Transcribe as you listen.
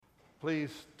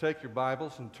Please take your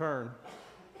Bibles and turn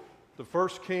to 1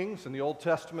 Kings in the Old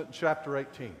Testament, chapter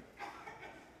 18.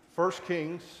 1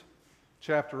 Kings,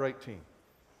 chapter 18.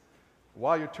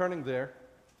 While you're turning there,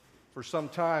 for some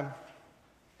time,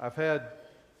 I've had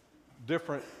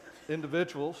different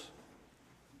individuals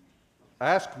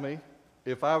ask me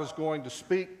if I was going to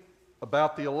speak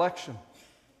about the election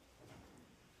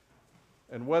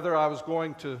and whether I was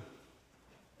going to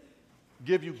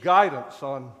give you guidance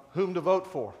on whom to vote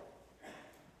for.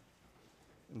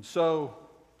 And so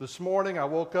this morning I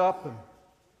woke up and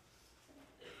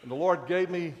the Lord gave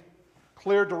me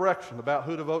clear direction about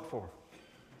who to vote for.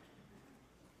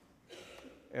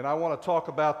 And I want to talk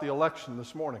about the election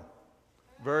this morning.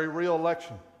 Very real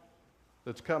election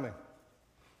that's coming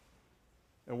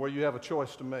and where you have a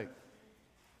choice to make.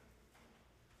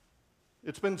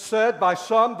 It's been said by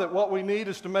some that what we need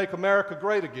is to make America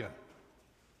great again.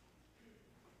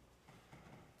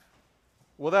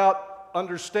 Without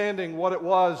understanding what it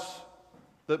was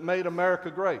that made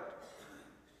America great.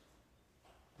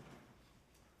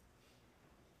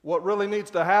 What really needs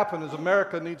to happen is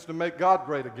America needs to make God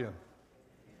great again.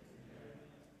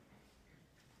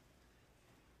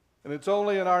 And it's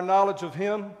only in our knowledge of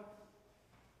Him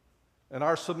and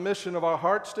our submission of our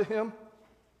hearts to Him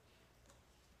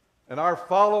and our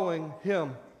following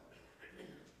Him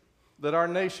that our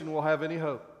nation will have any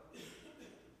hope.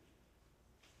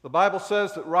 The Bible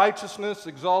says that righteousness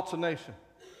exalts a nation.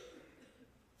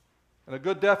 And a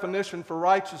good definition for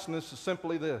righteousness is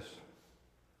simply this: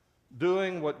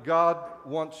 doing what God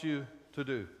wants you to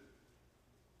do.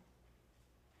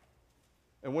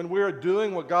 And when we are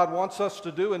doing what God wants us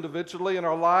to do individually in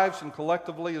our lives and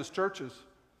collectively as churches,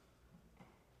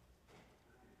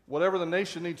 whatever the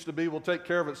nation needs to be will take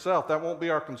care of itself. That won't be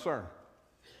our concern.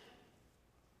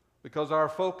 Because our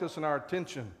focus and our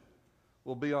attention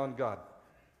will be on God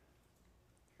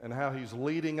and how He's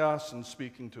leading us and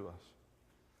speaking to us.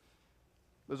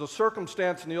 There's a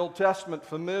circumstance in the Old Testament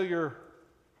familiar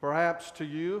perhaps to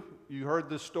you. You heard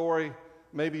this story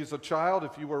maybe as a child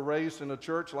if you were raised in a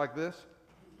church like this.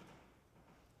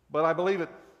 But I believe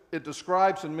it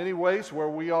describes in many ways where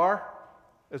we are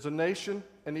as a nation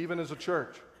and even as a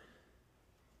church.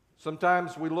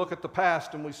 Sometimes we look at the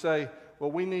past and we say,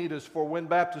 what we need is for Wynn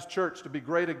Baptist Church to be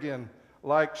great again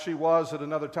like she was at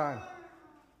another time.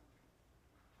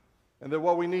 And that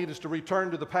what we need is to return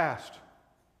to the past.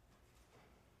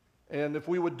 And if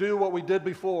we would do what we did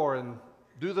before and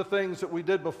do the things that we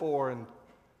did before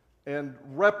and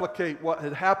replicate what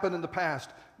had happened in the past,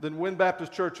 then Wynn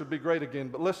Baptist Church would be great again.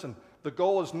 But listen, the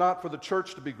goal is not for the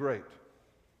church to be great.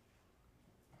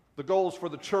 The goal is for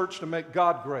the church to make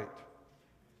God great.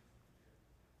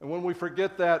 And when we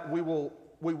forget that, we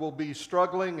will be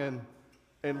struggling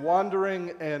and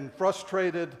wandering and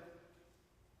frustrated.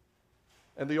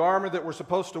 And the armor that we're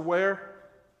supposed to wear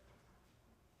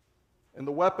and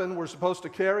the weapon we're supposed to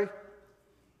carry,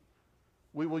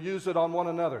 we will use it on one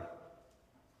another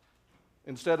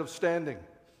instead of standing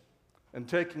and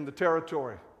taking the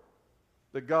territory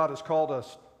that God has called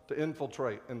us to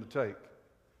infiltrate and to take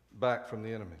back from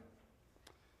the enemy.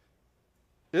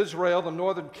 Israel, the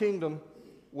northern kingdom,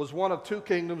 was one of two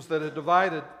kingdoms that had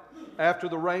divided after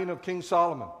the reign of King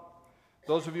Solomon.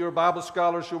 Those of you who are Bible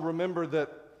scholars, you'll remember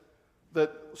that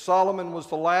Solomon was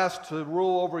the last to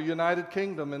rule over a united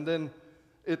kingdom, and then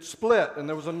it split, and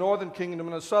there was a northern kingdom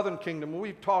and a southern kingdom.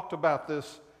 We've talked about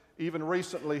this even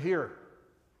recently here.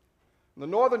 The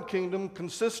northern kingdom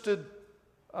consisted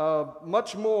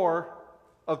much more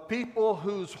of people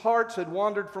whose hearts had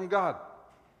wandered from God.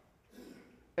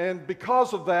 And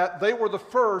because of that, they were the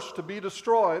first to be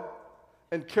destroyed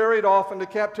and carried off into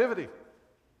captivity.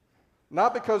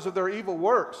 Not because of their evil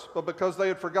works, but because they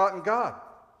had forgotten God.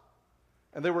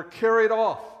 And they were carried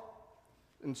off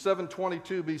in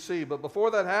 722 BC. But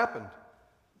before that happened,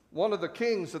 one of the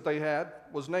kings that they had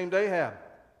was named Ahab.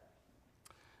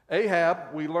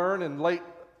 Ahab, we learn in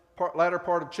latter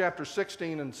part of chapter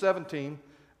 16 and 17,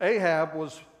 Ahab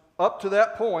was up to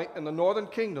that point in the northern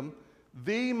kingdom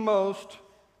the most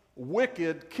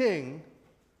wicked king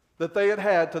that they had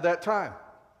had to that time.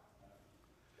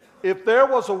 If there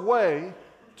was a way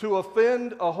to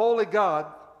offend a holy God,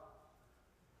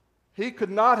 he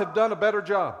could not have done a better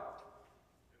job.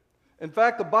 In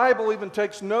fact, the Bible even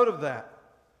takes note of that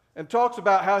and talks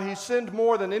about how he sinned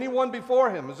more than anyone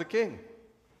before him as a king.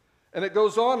 And it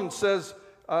goes on and says,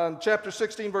 in chapter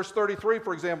 16, verse 33,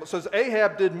 for example, it says,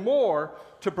 Ahab did more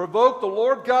to provoke the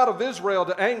Lord God of Israel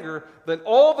to anger than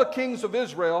all the kings of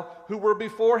Israel who were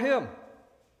before him.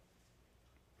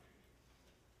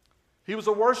 He was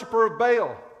a worshiper of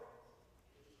Baal.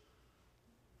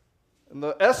 And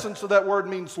the essence of that word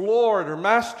means Lord or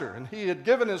master. And he had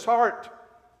given his heart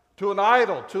to an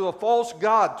idol, to a false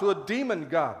god, to a demon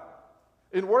god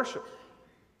in worship.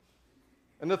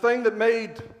 And the thing that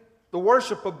made the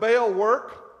worship of Baal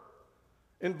work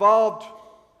involved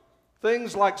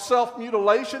things like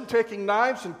self-mutilation, taking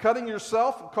knives and cutting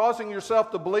yourself and causing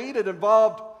yourself to bleed. It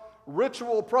involved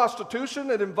ritual prostitution.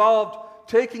 It involved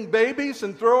taking babies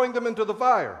and throwing them into the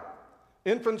fire.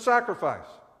 Infant sacrifice.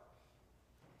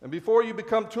 And before you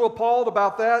become too appalled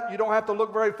about that, you don't have to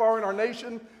look very far in our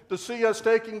nation to see us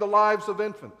taking the lives of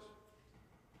infants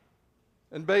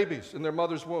and babies in their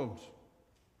mother's wombs.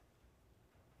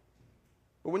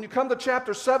 But when you come to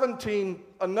chapter 17,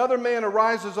 another man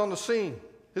arises on the scene.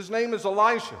 His name is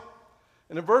Elisha.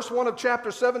 And in verse 1 of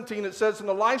chapter 17, it says, "And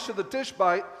Elisha the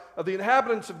Tishbite of the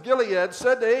inhabitants of Gilead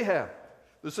said to Ahab,"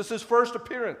 this is his first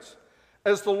appearance,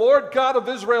 "As the Lord God of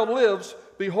Israel lives,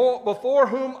 behold, before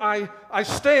whom I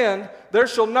stand, there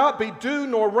shall not be dew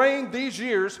nor rain these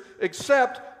years,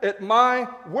 except at my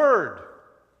word."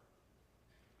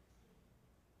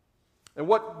 And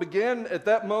what began at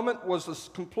that moment was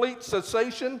a complete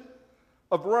cessation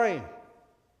of rain.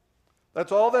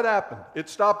 That's all that happened. It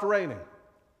stopped raining.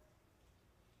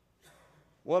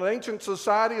 Well, in ancient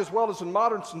society as well as in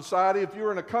modern society, if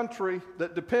you're in a country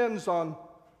that depends on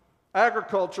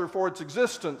agriculture for its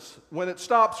existence, when it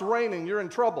stops raining, you're in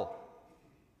trouble.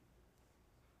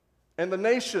 And the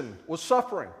nation was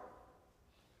suffering.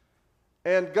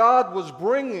 And God was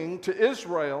bringing to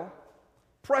Israel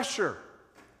pressure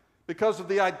because of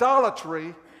the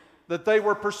idolatry that they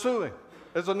were pursuing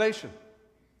as a nation.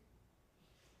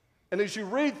 And as you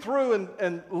read through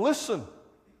and listen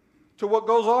to what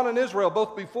goes on in Israel,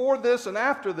 both before this and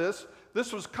after this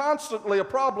was constantly a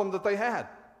problem that they had.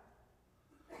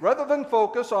 Rather than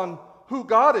focus on who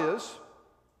God is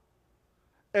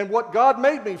and what God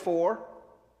made me for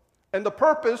and the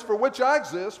purpose for which I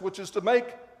exist, which is to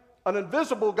make an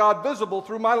invisible God visible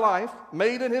through my life,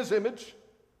 made in His image,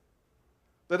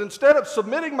 that instead of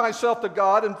submitting myself to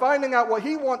God and finding out what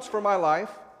He wants for my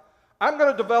life, I'm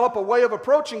going to develop a way of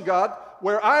approaching God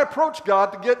where I approach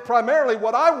God to get primarily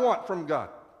what I want from God.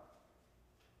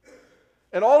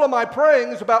 And all of my praying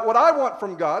is about what I want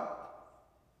from God.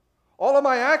 All of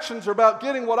my actions are about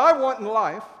getting what I want in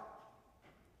life.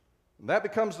 And that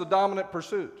becomes the dominant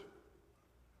pursuit.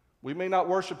 We may not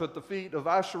worship at the feet of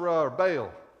Asherah or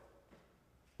Baal,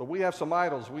 but we have some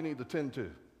idols we need to tend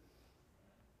to.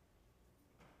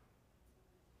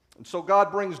 And so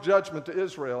God brings judgment to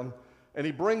Israel, and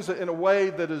He brings it in a way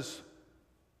that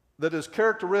is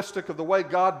characteristic of the way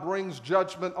God brings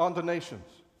judgment onto nations.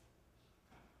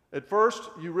 At first,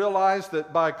 you realize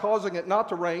that by causing it not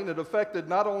to rain, it affected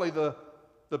not only the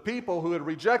people who had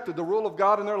rejected the rule of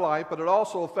God in their life, but it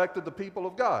also affected the people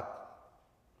of God,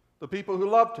 the people who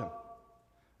loved Him.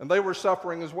 And they were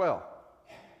suffering as well.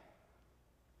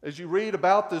 As you read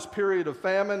about this period of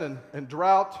famine and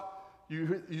drought,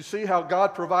 you see how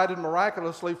God provided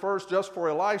miraculously first just for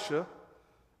Elisha,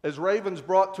 as ravens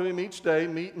brought to him each day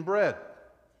meat and bread.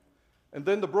 And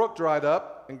then the brook dried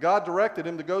up, and God directed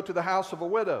him to go to the house of a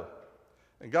widow.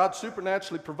 And God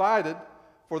supernaturally provided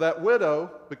for that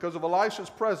widow because of Elisha's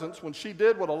presence when she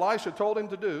did what Elisha told her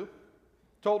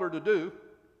to do,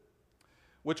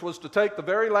 which was to take the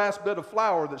very last bit of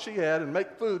flour that she had and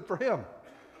make food for him.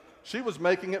 She was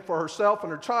making it for herself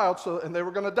and her child, and they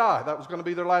were going to die. That was going to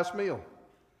be their last meal.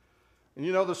 And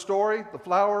you know the story, the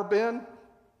flour bin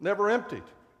never emptied.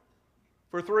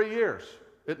 For 3 years,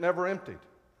 it never emptied.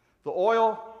 The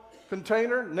oil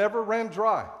container never ran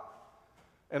dry.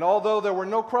 And although there were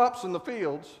no crops in the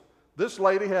fields, this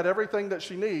lady had everything that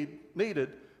she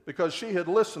needed because she had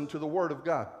listened to the Word of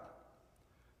God.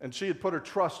 And she had put her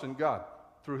trust in God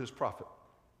through His prophet.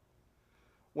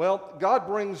 Well, God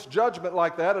brings judgment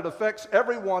like that. It affects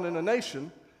everyone in a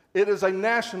nation. It is a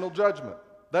national judgment.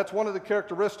 That's one of the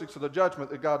characteristics of the judgment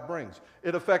that God brings.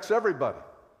 It affects everybody.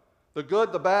 The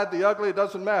good, the bad, the ugly, it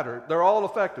doesn't matter. They're all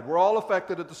affected. We're all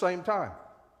affected at the same time.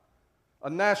 A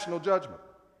national judgment.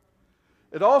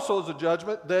 It also is a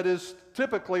judgment that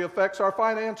typically affects our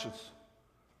finances.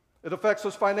 It affects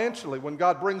us financially when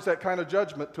God brings that kind of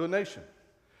judgment to a nation.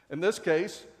 In this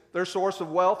case, their source of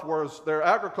wealth was their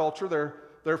agriculture,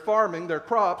 their farming, their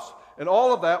crops, and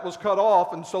all of that was cut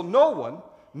off, and so no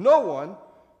one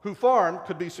who farmed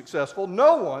could be successful.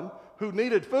 No one who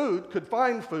needed food could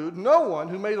find food. No one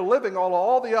who made a living,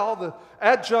 all the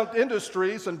adjunct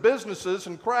industries and businesses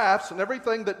and crafts and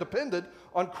everything that depended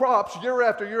on crops year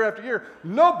after year after year,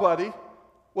 nobody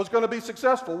was going to be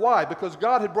successful. Why? Because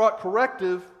God had brought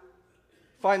corrective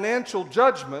financial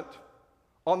judgment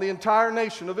on the entire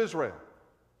nation of Israel.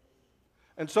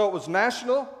 And so it was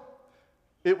national,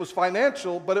 It was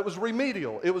financial, but it was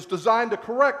remedial. It was designed to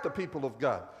correct the people of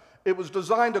God. It was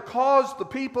designed to cause the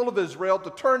people of Israel to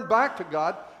turn back to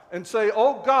God and say,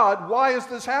 "Oh God, why is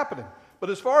this happening?" But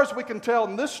as far as we can tell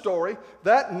in this story,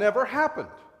 that never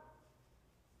happened.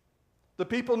 The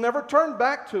people never turned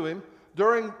back to him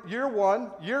during year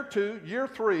 1, year 2, year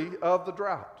 3 of the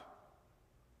drought.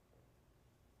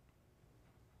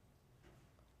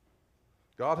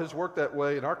 God has worked that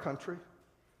way in our country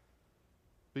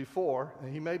before,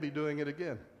 and he may be doing it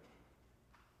again.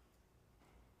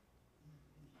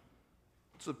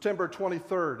 September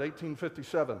 23rd,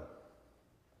 1857,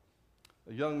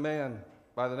 a young man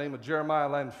by the name of Jeremiah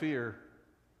Lanphier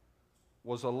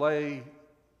was a lay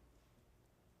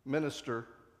minister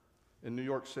in New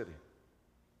York City.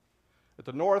 At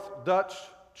the North Dutch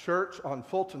Church on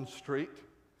Fulton Street,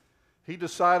 he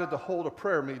decided to hold a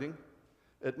prayer meeting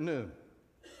at noon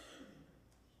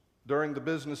during the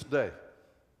business day.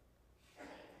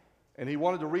 And he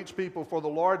wanted to reach people for the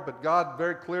Lord, but God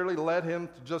very clearly led him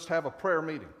to just have a prayer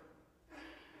meeting.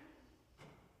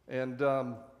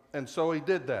 And so he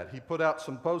did that. He put out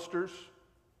some posters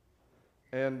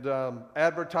and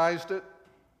advertised it.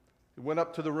 He went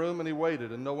up to the room and he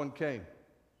waited, and no one came.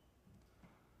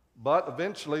 But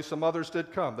eventually some others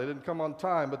did come. They didn't come on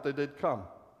time, but they did come.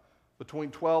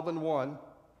 Between 12 and 1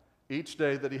 each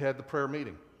day that he had the prayer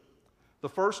meeting. The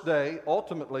first day,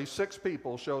 ultimately, 6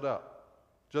 people showed up.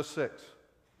 Just 6.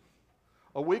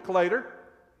 A week later,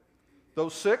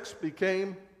 those 6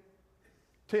 became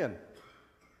 10.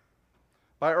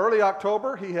 By early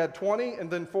October, he had 20 and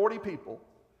then 40 people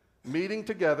meeting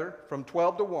together from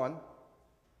 12 to 1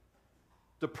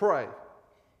 to pray.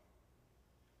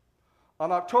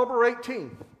 On October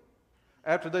 18th,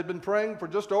 after they'd been praying for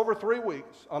just over 3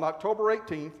 weeks, on October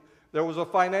 18th, there was a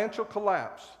financial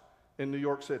collapse in New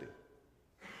York City.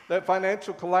 That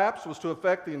financial collapse was to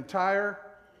affect the entire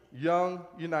young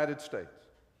United States.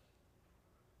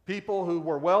 People who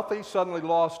were wealthy suddenly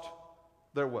lost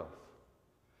their wealth.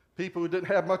 People who didn't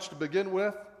have much to begin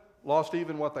with lost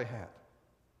even what they had.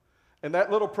 And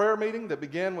that little prayer meeting that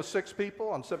began with 6 people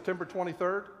on September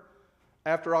 23rd,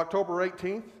 after October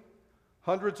 18th,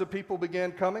 hundreds of people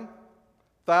began coming,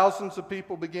 thousands of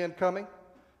people began coming,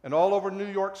 and all over New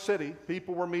York City,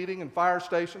 people were meeting in fire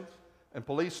stations and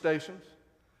police stations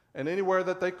and anywhere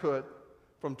that they could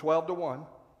from 12 to 1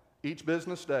 each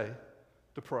business day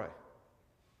to pray.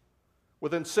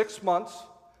 Within 6 months,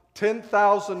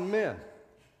 10,000 men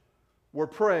were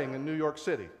praying in New York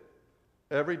City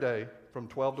every day from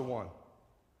 12 to 1.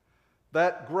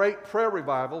 That great prayer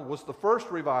revival was the first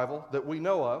revival that we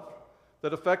know of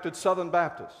that affected Southern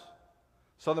Baptists.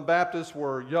 Southern Baptists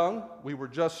were young. We were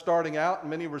just starting out in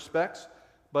many respects,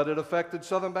 but it affected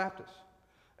Southern Baptists.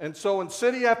 And so in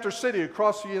city after city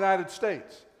across the United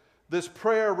States, this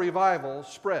prayer revival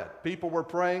spread. People were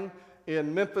praying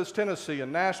in Memphis, Tennessee,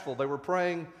 and Nashville. They were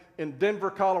praying in Denver,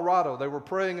 Colorado. They were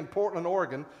praying in Portland,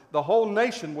 Oregon. The whole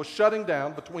nation was shutting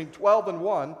down between 12 and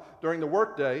 1 during the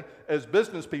workday as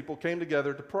business people came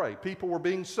together to pray. People were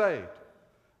being saved.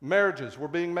 Marriages were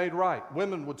being made right.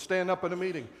 Women would stand up in a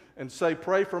meeting and say,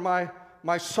 "Pray for my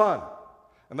son."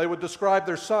 And they would describe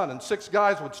their son, and 6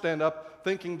 guys would stand up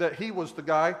thinking that he was the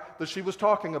guy that she was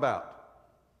talking about.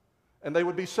 And they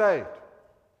would be saved.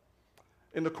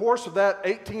 In the course of that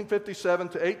 1857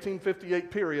 to 1858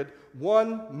 period,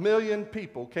 1 million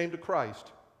people came to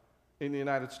Christ in the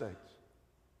United States.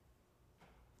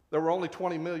 There were only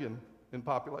 20 million in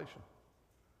population.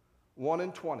 1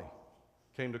 in 20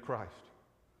 came to Christ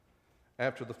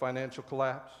after the financial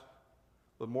collapse,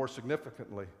 but more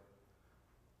significantly,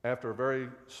 after a very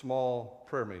small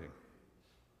prayer meeting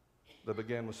that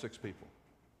began with 6 people.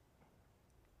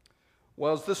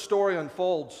 Well, as this story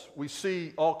unfolds, we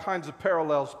see all kinds of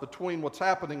parallels between what's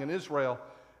happening in Israel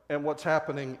and what's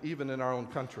happening even in our own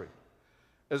country.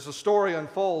 As the story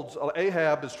unfolds,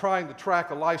 Ahab is trying to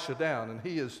track Elisha down, and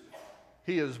he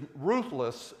is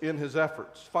ruthless in his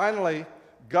efforts. Finally,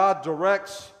 God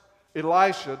directs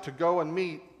Elisha to go and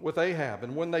meet with Ahab,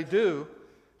 and when they do,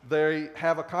 they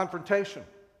have a confrontation.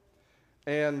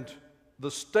 And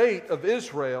the state of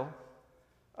Israel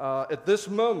at this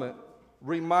moment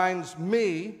reminds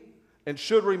me and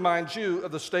should remind you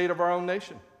of the state of our own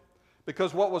nation.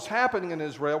 Because what was happening in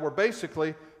Israel were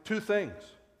basically 2 things.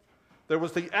 There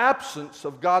was the absence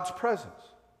of God's presence.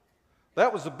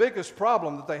 That was the biggest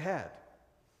problem that they had.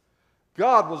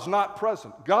 God was not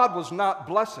present. God was not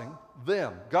blessing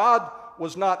them. God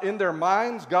was not in their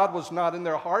minds. God was not in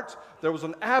their hearts. There was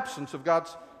an absence of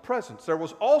God's presence. There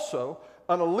was also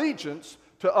an allegiance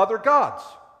to other gods.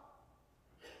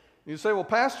 You say, well,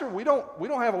 Pastor, we don't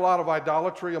have a lot of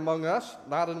idolatry among us,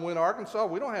 not in Wynne, Arkansas.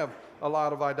 We don't have a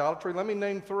lot of idolatry. Let me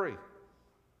name three.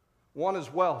 One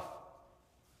is wealth.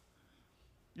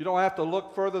 You don't have to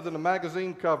look further than a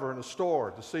magazine cover in a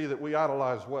store to see that we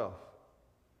idolize wealth.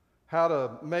 How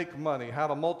to make money, how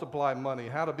to multiply money,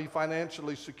 how to be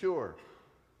financially secure.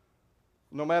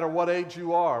 No matter what age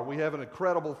you are, we have an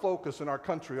incredible focus in our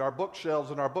country. Our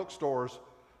bookshelves and our bookstores,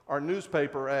 our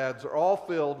newspaper ads are all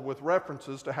filled with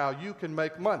references to how you can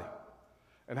make money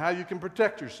and how you can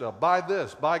protect yourself. Buy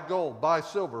this, buy gold, buy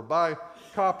silver, buy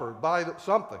copper, buy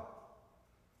something,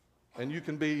 and you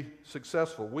can be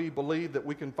successful. We believe that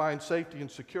we can find safety and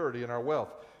security in our wealth.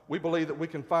 We believe that we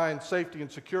can find safety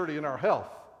and security in our health.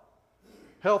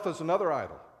 Health is another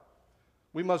idol.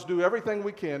 We must do everything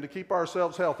we can to keep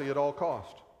ourselves healthy at all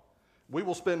cost. We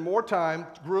will spend more time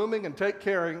grooming and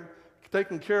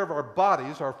taking care of our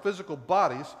bodies, our physical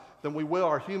bodies, than we will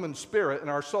our human spirit and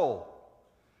our soul.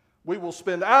 We will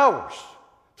spend hours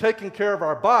taking care of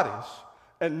our bodies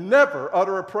and never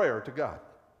utter a prayer to God.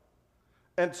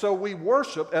 And so we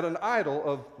worship at an idol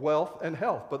of wealth and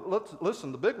health. But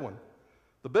listen, the big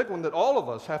one that all of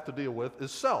us have to deal with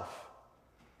is self.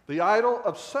 The idol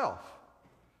of self.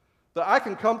 That I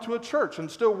can come to a church and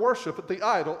still worship at the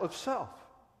idol of self.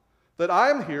 That I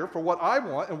am here for what I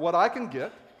want and what I can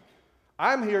get.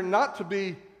 I'm here not to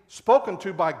be spoken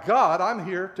to by God. I'm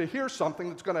here to hear something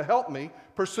that's going to help me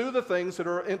pursue the things that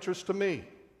are of interest to me.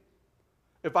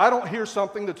 If I don't hear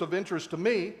something that's of interest to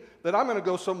me, then I'm going to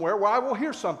go somewhere where I will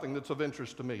hear something that's of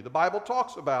interest to me. The Bible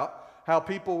talks about how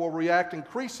people will react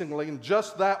increasingly in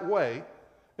just that way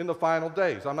in the final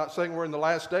days. I'm not saying we're in the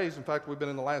last days. In fact, we've been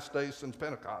in the last days since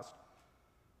Pentecost.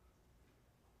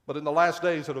 But in the last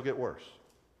days, it'll get worse.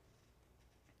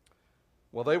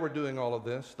 Well, they were doing all of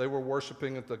this. They were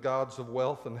worshiping at the gods of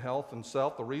wealth and health and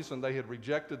self. The reason they had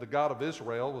rejected the God of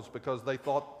Israel was because they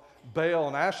thought Baal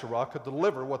and Asherah could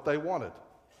deliver what they wanted.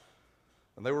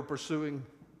 And they were pursuing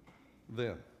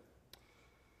them.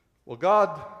 Well,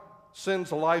 God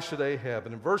sends Elisha to Ahab.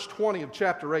 And in verse 20 of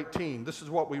chapter 18, this is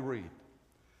what we read.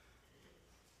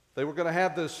 They were going to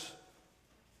have this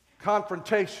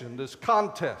confrontation, this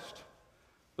contest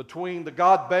between the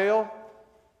god Baal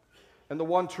and the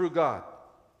one true God.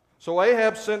 So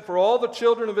Ahab sent for all the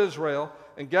children of Israel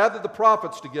and gathered the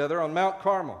prophets together on Mount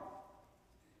Carmel.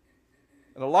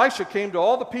 And Elisha came to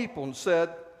all the people and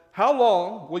said, "How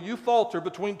long will you falter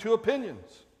between two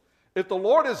opinions? If the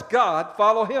Lord is God,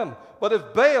 follow him. But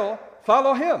if Baal,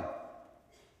 follow him."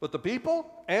 But the people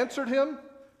answered him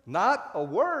not a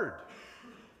word,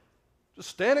 just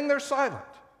standing there silent.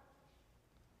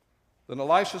 Then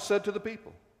Elisha said to the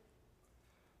people,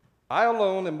 "I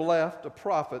alone am left a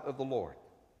prophet of the Lord,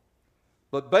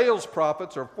 but Baal's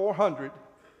prophets are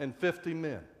 450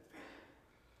 men.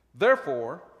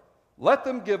 Therefore, let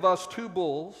them give us 2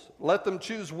 bulls. Let them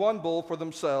choose 1 bull for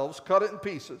themselves, cut it in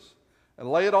pieces, and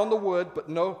lay it on the wood, but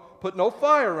put no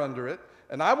fire under it.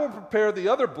 And I will prepare the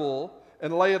other bull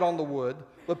and lay it on the wood,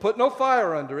 but put no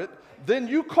fire under it. Then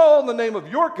you call in the name of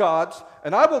your gods,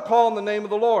 and I will call in the name of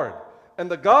the Lord. And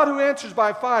the God who answers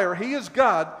by fire, he is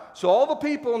God." So all the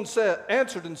people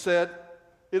answered and said,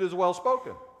 "It is well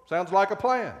spoken." Sounds like a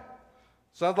plan.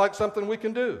 Sounds like something we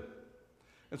can do.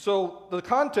 And so the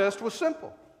contest was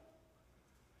simple.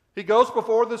 He goes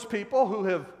before this people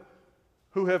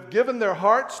who have given their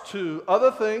hearts to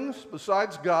other things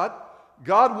besides God.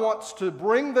 God wants to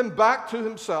bring them back to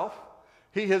himself.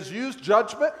 He has used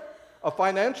judgment, a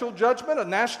financial judgment, a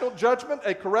national judgment,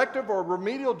 a corrective or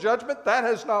remedial judgment. That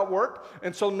has not worked.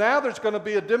 And so now there's going to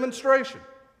be a demonstration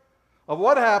of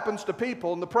what happens to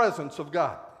people in the presence of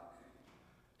God.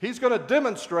 He's going to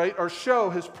demonstrate or show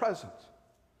his presence.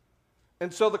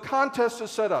 And so the contest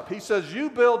is set up. He says, you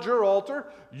build your altar,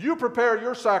 you prepare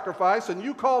your sacrifice, and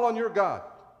you call on your God.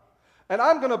 And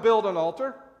I'm going to build an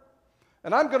altar,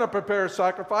 and I'm going to prepare a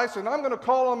sacrifice, and I'm going to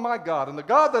call on my God. And the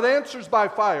God that answers by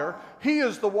fire, he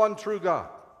is the one true God.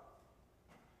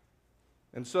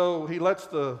 And so he lets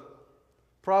the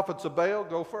prophets of Baal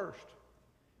go first.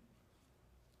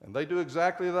 And they do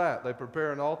exactly that. They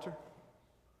prepare an altar.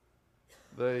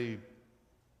 They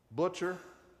butcher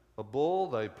a bull.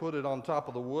 They put it on top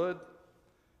of the wood.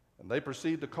 And they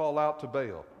proceed to call out to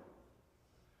Baal.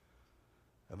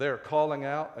 And they are calling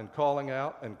out and calling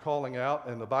out and calling out.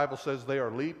 And the Bible says they are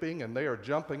leaping and they are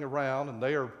jumping around and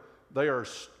they are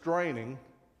straining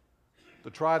to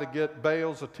try to get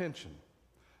Baal's attention.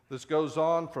 This goes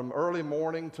on from early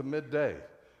morning to midday.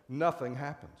 Nothing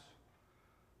happens.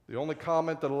 The only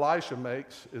comment that Elisha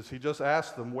makes is he just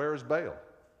asks them, where is Baal?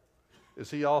 Is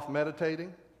he off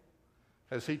meditating?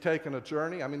 Has he taken a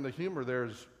journey? I mean, the humor there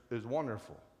is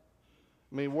wonderful.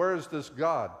 I mean, where is this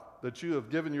God that you have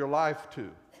given your life to?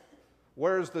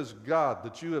 Where is this God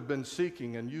that you have been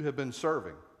seeking and you have been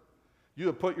serving? You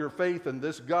have put your faith in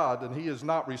this God and he is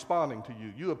not responding to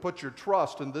you. You have put your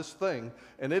trust in this thing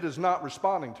and it is not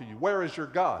responding to you. Where is your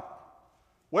God?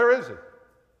 Where is he?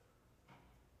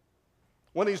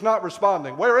 When he's not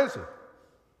responding, where is he?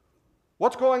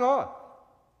 What's going on?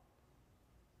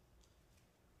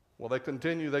 Well, they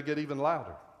continue, they get even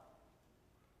louder.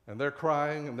 And they're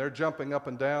crying and they're jumping up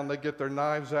and down. They get their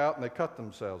knives out and they cut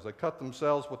themselves. They cut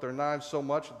themselves with their knives so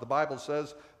much that the Bible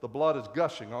says the blood is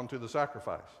gushing onto the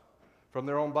sacrifice from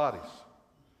their own bodies.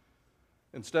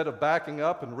 Instead of backing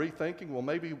up and rethinking, well,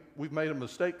 maybe we've made a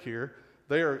mistake here,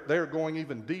 they're going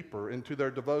even deeper into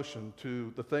their devotion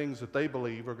to the things that they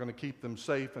believe are going to keep them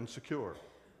safe and secure.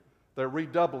 They're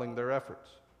redoubling their efforts.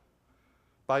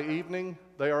 By evening,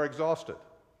 they are exhausted.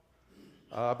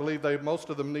 I believe most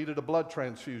of them needed a blood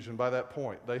transfusion by that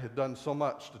point. They had done so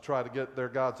much to try to get their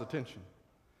God's attention.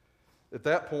 At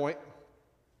that point,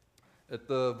 at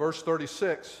the verse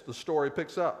 36, the story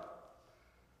picks up.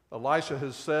 Elisha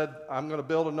has said, I'm going to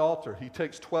build an altar. He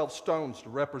takes 12 stones to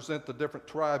represent the different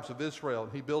tribes of Israel,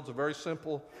 and he builds a very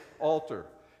simple altar.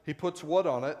 He puts wood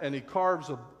on it, and he carves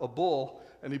a bull,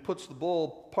 and he puts the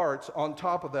bull parts on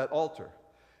top of that altar.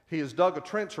 He has dug a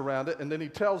trench around it, and then he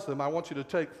tells them, I want you to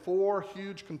take 4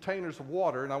 huge containers of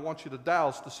water, and I want you to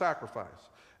douse the sacrifice.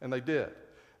 And they did.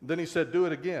 And then he said, do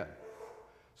it again.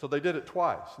 So they did it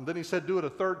twice. And then he said, do it a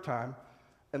third time.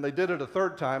 And they did it a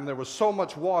third time. There was so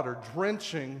much water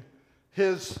drenching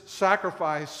his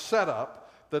sacrifice setup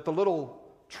that the little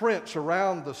trench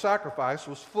around the sacrifice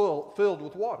was filled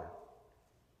with water.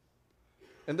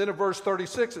 And then in verse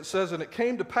 36 it says, and it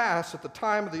came to pass at the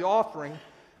time of the offering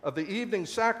of the evening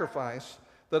sacrifice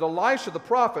that Elisha the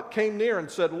prophet came near and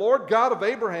said, Lord God of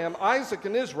Abraham, Isaac,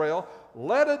 and Israel,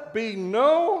 let it be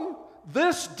known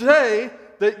this day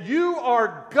that you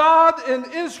are God in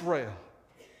Israel,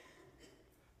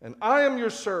 and I am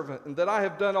your servant, and that I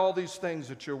have done all these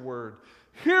things at your word.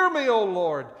 Hear me, O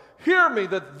Lord, hear me,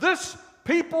 that this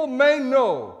people may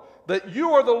know that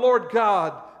you are the Lord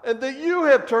God, and that you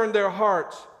have turned their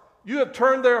hearts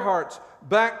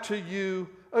back to you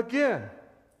again.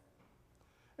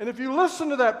 And if you listen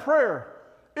to that prayer,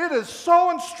 it is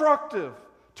so instructive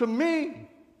to me,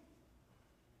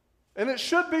 and it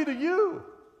should be to you,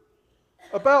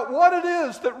 about what it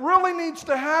is that really needs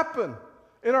to happen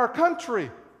in our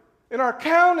country, in our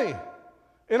county,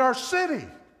 in our city.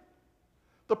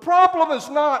 The problem is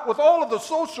not with all of the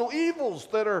social evils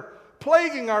that are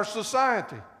plaguing our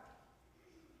society.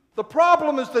 The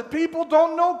problem is that people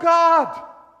don't know God.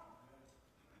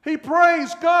 He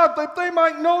prays, God, that they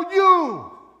might know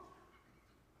you.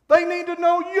 They need to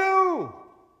know you.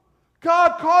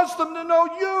 God caused them to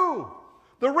know you.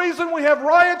 The reason we have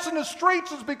riots in the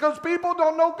streets is because people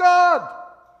don't know God.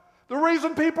 The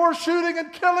reason people are shooting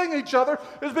and killing each other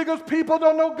is because people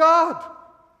don't know God.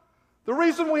 The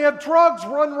reason we have drugs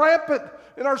run rampant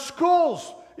in our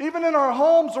schools, even in our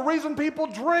homes, the reason people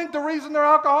drink, the reason they're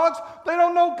alcoholics, they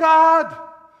don't know God.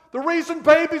 The reason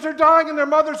babies are dying in their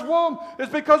mother's womb is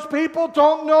because people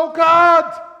don't know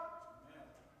God.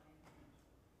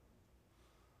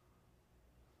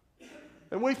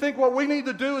 And we think what we need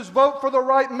to do is vote for the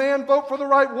right man, vote for the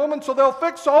right woman, so they'll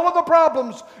fix all of the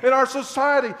problems in our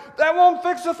society. That won't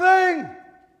fix a thing. Amen.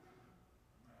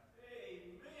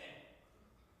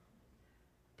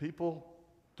 People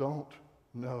don't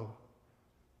know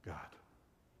God.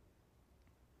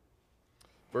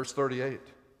 Verse 38.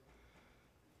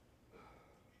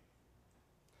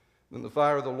 Then the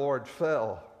fire of the Lord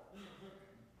fell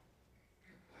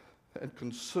and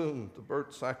consumed the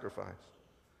burnt sacrifice,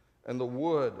 and the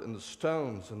wood, and the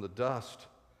stones, and the dust.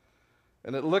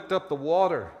 And it licked up the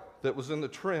water that was in the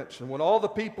trench. And when all the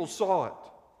people saw it,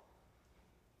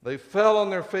 they fell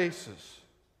on their faces.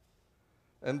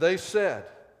 And they said,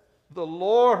 the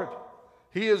Lord,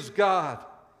 He is God.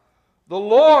 The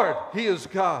Lord, He is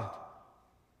God.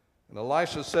 And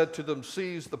Elisha said to them,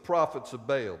 seize the prophets of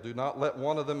Baal. Do not let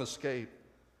one of them escape.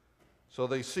 So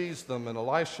they seized them, and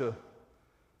Elisha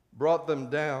brought them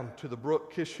down to the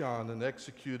brook Kishon and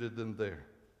executed them there.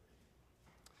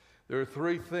 There are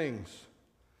 3 things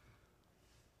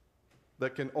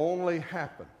that can only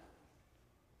happen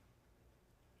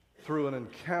through an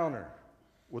encounter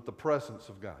with the presence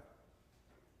of God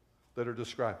that are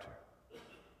described here.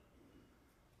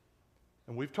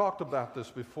 And we've talked about this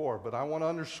before, but I want to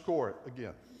underscore it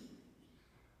again.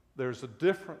 There's a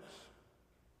difference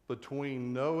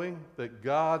between knowing that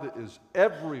God is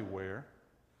everywhere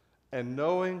and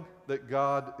knowing that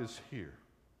God is here.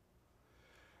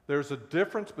 There's a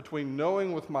difference between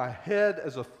knowing with my head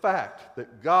as a fact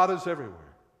that God is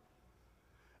everywhere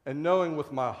and knowing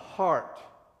with my heart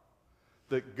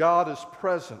that God is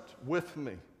present with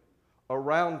me,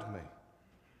 around me,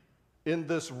 in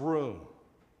this room.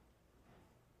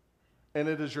 And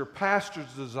it is your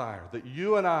pastor's desire that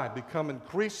you and I become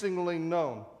increasingly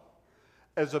known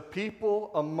as a people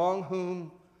among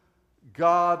whom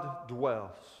God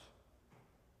dwells.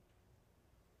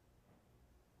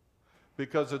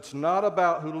 Because it's not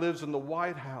about who lives in the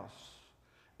White House,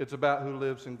 it's about who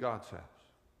lives in God's house.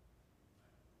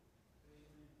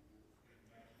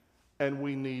 And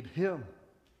we need Him.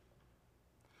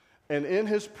 And in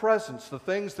His presence, the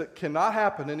things that cannot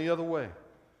happen any other way,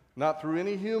 not through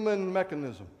any human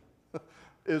mechanism,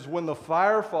 is when the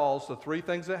fire falls, the three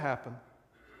things that happen,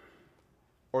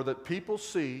 or that people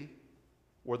see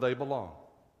where they belong.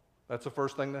 That's the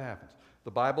first thing that happens.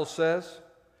 The Bible says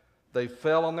they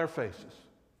fell on their faces.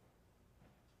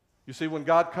 You see, when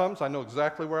God comes, I know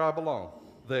exactly where I belong.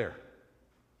 There,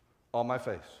 on my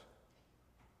face.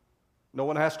 No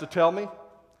one has to tell me.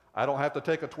 I don't have to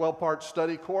take a 12-part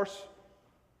study course.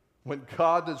 When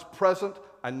God is present,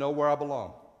 I know where I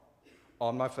belong.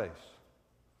 On my face,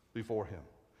 before Him.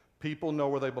 People know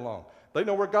where they belong. They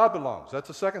know where God belongs. That's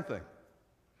the second thing.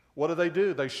 What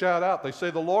do? They shout out. They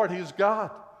say, the Lord, He is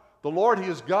God. The Lord, He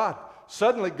is God.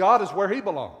 Suddenly, God is where He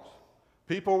belongs.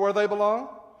 People are where they belong.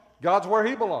 God's where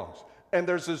He belongs. And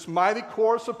there's this mighty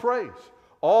chorus of praise.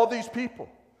 All these people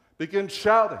begin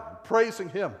shouting and praising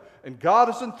Him. And God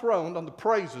is enthroned on the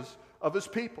praises of His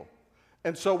people.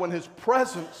 And so when His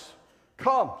presence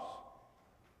comes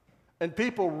and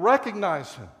people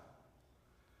recognize Him,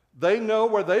 they know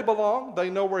where they belong, they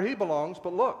know where He belongs,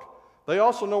 but look, they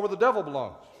also know where the devil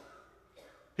belongs.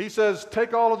 He says,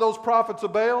 take all of those prophets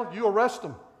of Baal, you arrest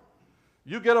them.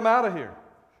 You get them out of here.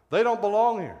 They don't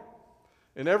belong here.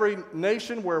 In every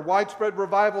nation where widespread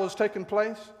revival has taken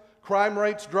place, crime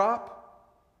rates drop,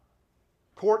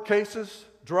 court cases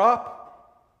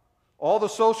drop, all the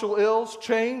social ills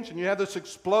change, and you have this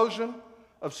explosion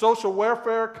of social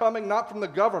welfare coming not from the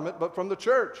government but from the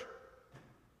church.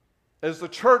 As the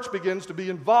church begins to be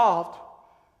involved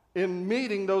in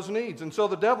meeting those needs. And so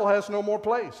the devil has no more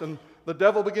place, and the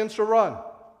devil begins to run,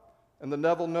 and the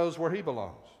devil knows where he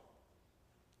belongs.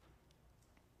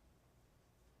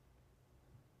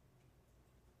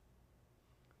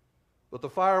 But the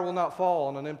fire will not fall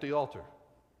on an empty altar.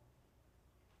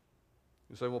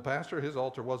 You say, well, Pastor, his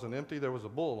altar wasn't empty. There was a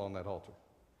bull on that altar.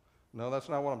 No, that's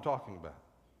not what I'm talking about.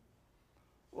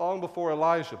 Long before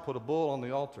Elijah put a bull on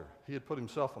the altar, he had put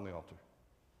himself on the altar.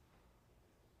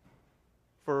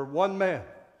 For one man,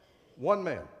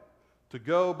 to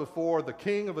go before the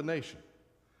king of a nation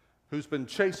who's been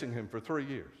chasing him for 3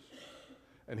 years,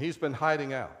 and he's been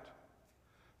hiding out.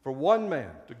 For one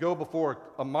man to go before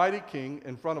a mighty king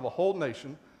in front of a whole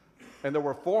nation, and there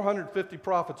were 450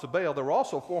 prophets of Baal. There were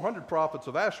also 400 prophets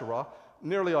of Asherah,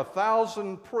 nearly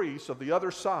 1,000 priests of the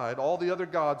other side, all the other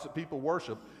gods that people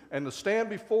worship, and to stand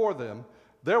before them,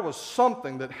 there was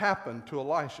something that happened to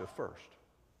Elisha first.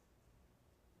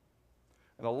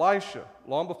 And Elisha,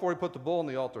 long before he put the bull on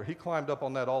the altar, he climbed up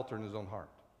on that altar in his own heart.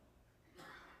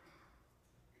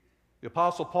 The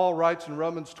Apostle Paul writes in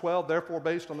Romans 12, therefore,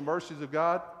 based on the mercies of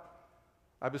God,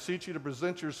 I beseech you to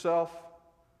present yourself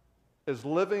as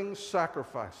living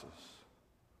sacrifices,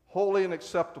 holy and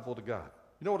acceptable to God.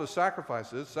 You know what a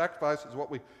sacrifice is? Sacrifice is what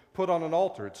we put on an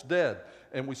altar. It's dead.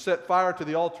 And we set fire to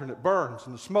the altar and it burns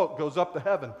and the smoke goes up to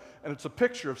heaven. And it's a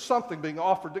picture of something being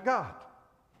offered to God.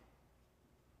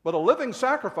 But a living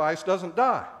sacrifice doesn't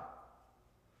die.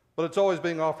 But it's always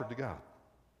being offered to God.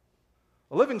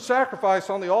 A living sacrifice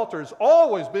on the altar is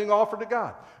always being offered to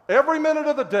God. Every minute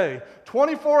of the day,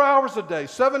 24 hours a day,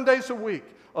 7 days a week,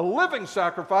 a living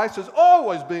sacrifice is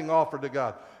always being offered to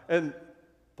God. And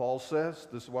Paul says,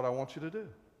 this is what I want you to do.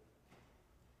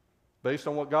 Based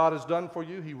on what God has done for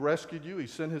you, He rescued you. He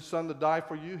sent His Son to die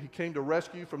for you. He came to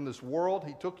rescue you from this world.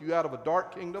 He took you out of a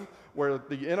dark kingdom where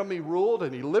the enemy ruled,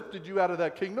 and He lifted you out of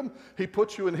that kingdom. He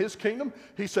put you in His kingdom.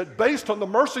 He said, based on the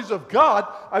mercies of God,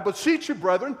 I beseech you,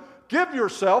 brethren, make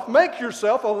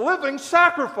yourself a living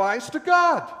sacrifice to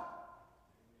God.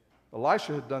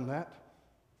 Elisha had done that.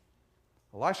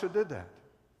 Elisha did that.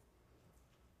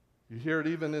 You hear it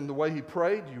even in the way he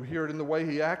prayed. You hear it in the way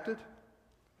he acted.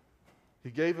 He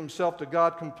gave himself to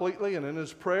God completely, and in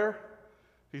his prayer,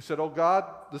 he said, oh God,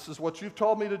 this is what you've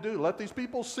told me to do. Let these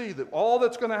people see that all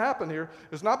that's going to happen here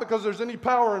is not because there's any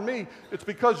power in me. It's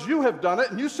because you have done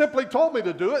it, and you simply told me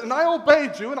to do it, and I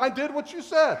obeyed you, and I did what you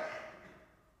said.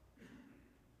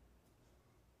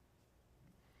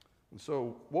 And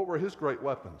so, what were his great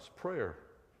weapons? Prayer,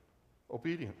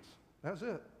 Obedience. That's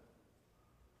it.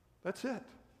 That's it.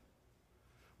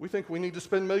 We think we need to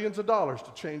spend millions of dollars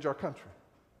to change our country.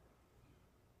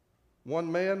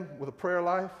 One man with a prayer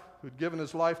life who'd given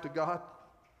his life to God.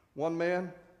 One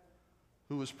man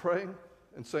who was praying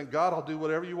and saying, God, I'll do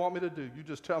whatever you want me to do. You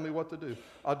just tell me what to do.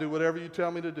 I'll do whatever you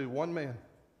tell me to do. One man.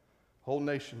 The whole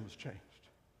nation was changed.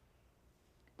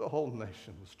 The whole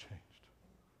nation was changed.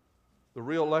 The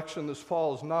real election this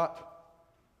fall is not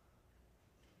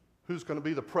who's going to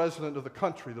be the president of the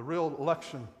country. The real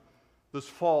election this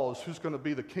fall is who's going to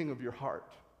be the king of your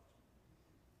heart.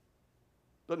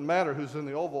 Doesn't matter who's in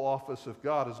the Oval Office if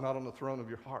God is not on the throne of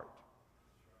your heart.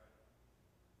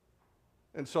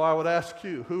 And so I would ask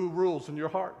you, who rules in your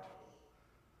heart?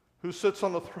 Who sits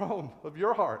on the throne of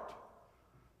your heart?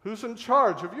 Who's in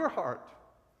charge of your heart?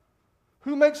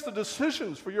 Who makes the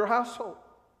decisions for your household?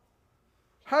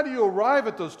 How do you arrive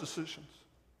at those decisions?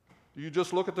 Do you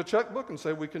just look at the checkbook and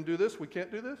say, we can do this, we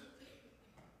can't do this?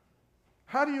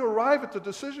 How do you arrive at the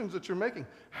decisions that you're making?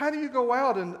 How do you go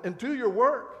out and do your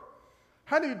work?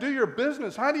 How do you do your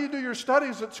business? How do you do your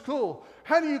studies at school?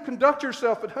 How do you conduct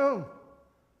yourself at home?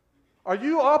 Are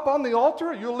you up on the altar?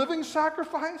 Are you a living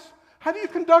sacrifice? How do you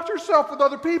conduct yourself with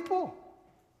other people?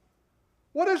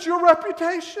 What is your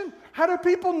reputation? How do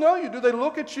people know you? Do they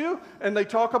look at you and they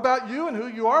talk about you and who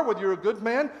you are, whether you're a good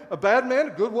man, a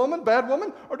good woman, bad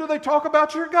woman, or do they talk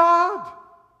about your God?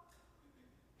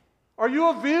 Are you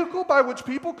a vehicle by which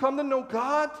people come to know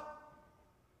God?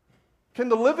 Can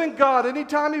the living God,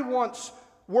 anytime He wants,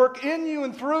 work in you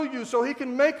and through you so He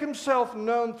can make Himself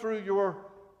known through your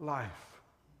life?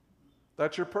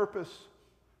 That's your purpose.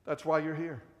 That's why you're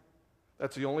here.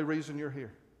 That's the only reason you're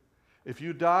here. If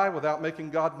you die without making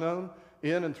God known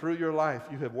in and through your life,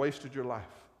 you have wasted your life.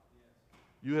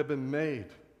 You have been made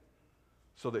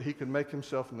so that He can make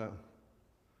Himself known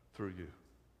through you.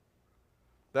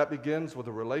 That begins with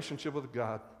a relationship with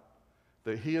God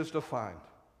that He has defined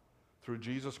through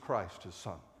Jesus Christ, His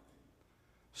Son.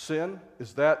 Sin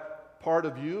is that part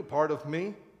of you, part of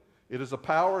me. It is a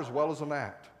power as well as an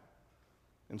act.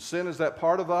 And sin is that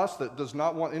part of us that does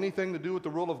not want anything to do with the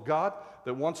rule of God,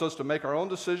 that wants us to make our own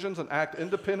decisions and act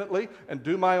independently and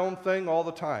do my own thing all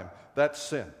the time. That's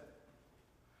sin.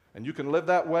 And you can live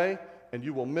that way and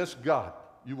you will miss God.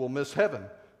 You will miss heaven,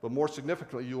 but more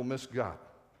significantly, you will miss God.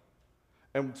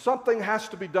 And something has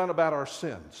to be done about our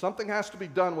sin. Something has to be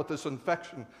done with this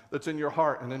infection that's in your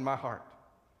heart and in my heart.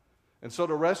 And so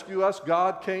to rescue us,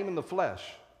 God came in the flesh.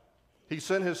 He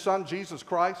sent His Son, Jesus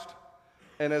Christ.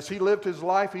 And as He lived His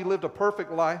life, He lived a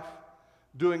perfect life,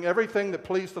 doing everything that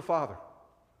pleased the Father.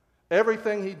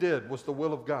 Everything He did was the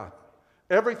will of God.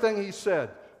 Everything He said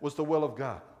was the will of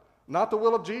God, not the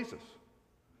will of Jesus.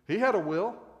 He had a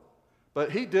will,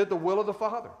 but He did the will of the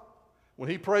Father. When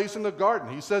He prays in the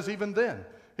garden, He says even then,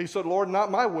 He said, Lord, not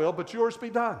my will, but yours be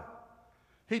done.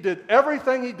 He did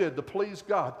everything He did to please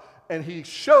God, and He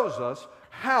shows us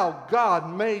how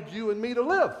God made you and me to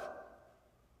live.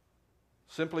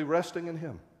 Simply resting in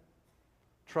Him,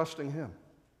 trusting Him.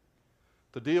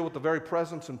 To deal with the very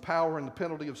presence and power and the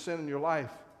penalty of sin in your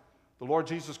life, the Lord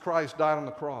Jesus Christ died on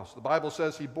the cross. The Bible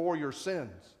says He bore your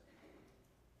sins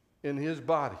in His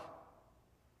body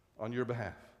on your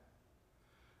behalf.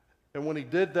 And when He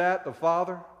did that, the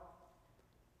Father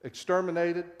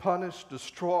exterminated, punished,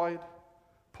 destroyed,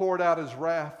 poured out His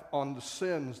wrath on the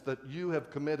sins that you have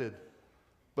committed,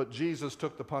 but Jesus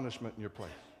took the punishment in your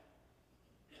place.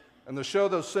 And to show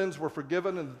those sins were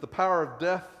forgiven and that the power of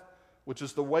death, which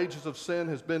is the wages of sin,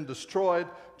 has been destroyed,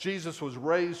 Jesus was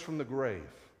raised from the grave.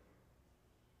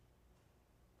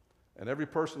 And every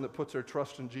person that puts their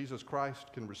trust in Jesus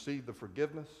Christ can receive the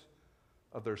forgiveness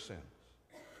of their sins.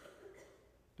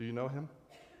 Do you know Him?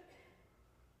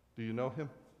 Do you know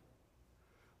Him?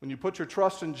 When you put your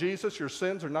trust in Jesus, your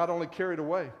sins are not only carried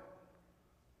away,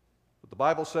 but the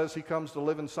Bible says He comes to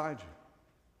live inside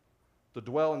you, to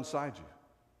dwell inside you.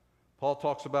 Paul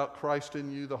talks about Christ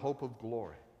in you, the hope of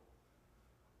glory.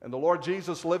 And the Lord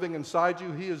Jesus living inside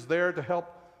you, He is there to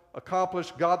help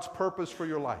accomplish God's purpose for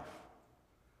your life.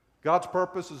 God's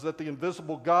purpose is that the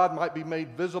invisible God might be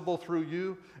made visible through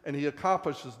you, and He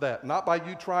accomplishes that, not by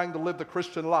you trying to live the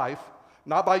Christian life,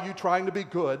 not by you trying to be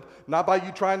good, not by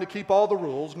you trying to keep all the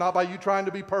rules, not by you trying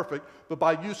to be perfect, but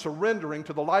by you surrendering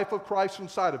to the life of Christ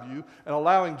inside of you and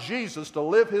allowing Jesus to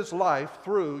live His life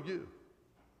through you.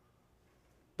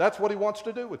 That's what He wants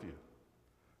to do with you.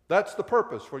 That's the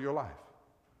purpose for your life.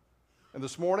 And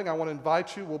this morning, I want to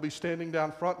invite you. We'll be standing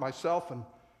down front, myself and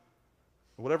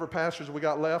whatever pastors we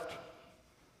got left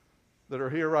that are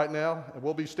here right now, and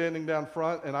we'll be standing down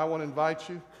front, and I want to invite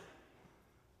you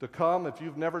to come, if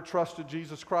you've never trusted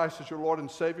Jesus Christ as your Lord and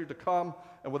Savior, to come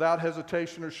and without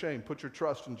hesitation or shame, put your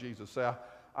trust in Jesus. Say,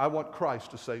 I want Christ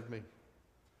to save me.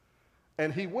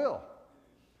 And He will.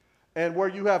 And where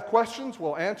you have questions,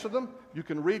 we'll answer them. You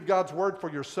can read God's Word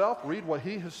for yourself. Read what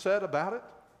He has said about it.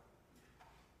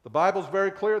 The Bible's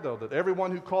very clear, though, that everyone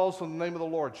who calls on the name of the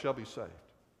Lord shall be saved.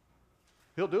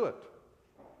 He'll do it.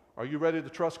 Are you ready to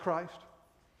trust Christ?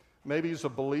 Maybe as a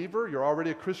believer, you're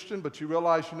already a Christian, but you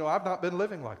realize, I've not been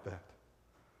living like that.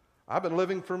 I've been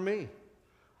living for me.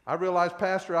 I realize,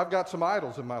 Pastor, I've got some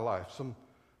idols in my life,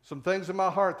 some things in my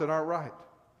heart that aren't right.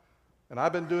 And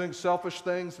I've been doing selfish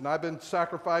things, and I've been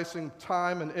sacrificing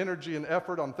time and energy and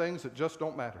effort on things that just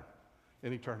don't matter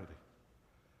in eternity.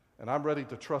 And I'm ready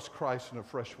to trust Christ in a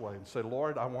fresh way and say,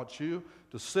 Lord, I want you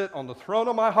to sit on the throne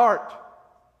of my heart.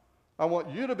 I want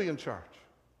you to be in charge.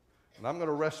 And I'm going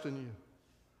to rest in you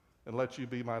and let you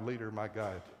be my leader, my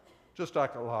guide. Just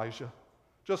like Elijah,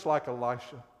 just like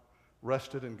Elisha,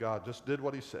 rested in God, just did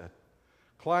what He said.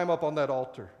 Climb up on that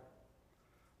altar.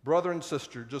 Brother and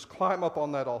sister, just climb up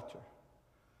on that altar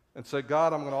and say,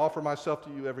 God, I'm going to offer myself to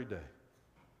you every day.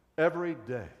 Every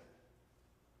day,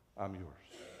 I'm yours.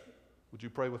 Would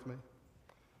you pray with me?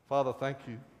 Father, thank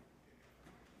you.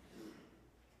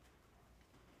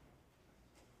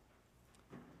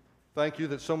 Thank you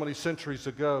that so many centuries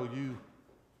ago you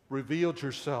revealed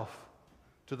yourself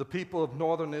to the people of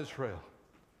northern Israel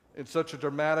in such a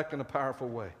dramatic and a powerful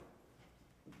way.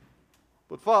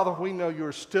 But Father, we know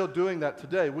you're still doing that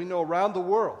today. We know around the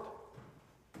world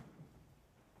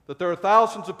that there are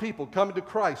thousands of people coming to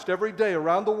Christ every day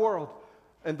around the world,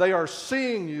 and they are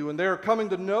seeing you and they are coming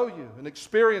to know you and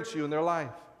experience you in their life.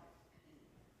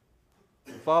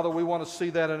 And Father, we want to see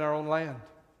that in our own land.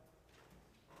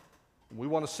 We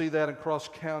want to see that in Cross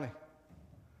County.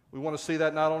 We want to see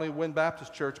that not only in Wynn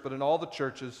Baptist Church, but in all the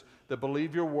churches that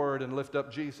believe your word and lift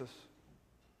up Jesus.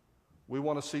 We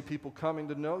want to see people coming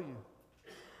to know you.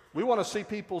 We want to see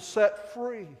people set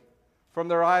free from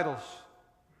their idols,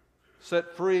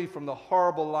 set free from the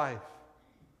horrible life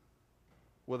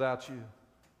without you.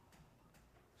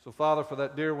 So, Father, for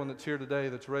that dear one that's here today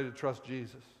that's ready to trust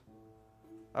Jesus,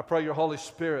 I pray your Holy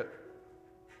Spirit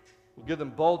will give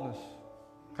them boldness,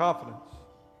 confidence,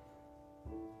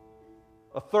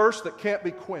 a thirst that can't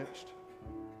be quenched,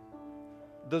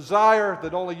 desire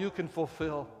that only you can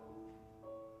fulfill,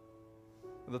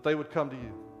 and that they would come to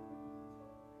you.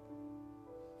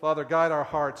 Father, guide our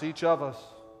hearts, each of us,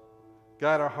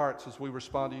 guide our hearts as we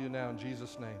respond to you now in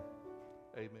Jesus' name.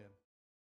 Amen.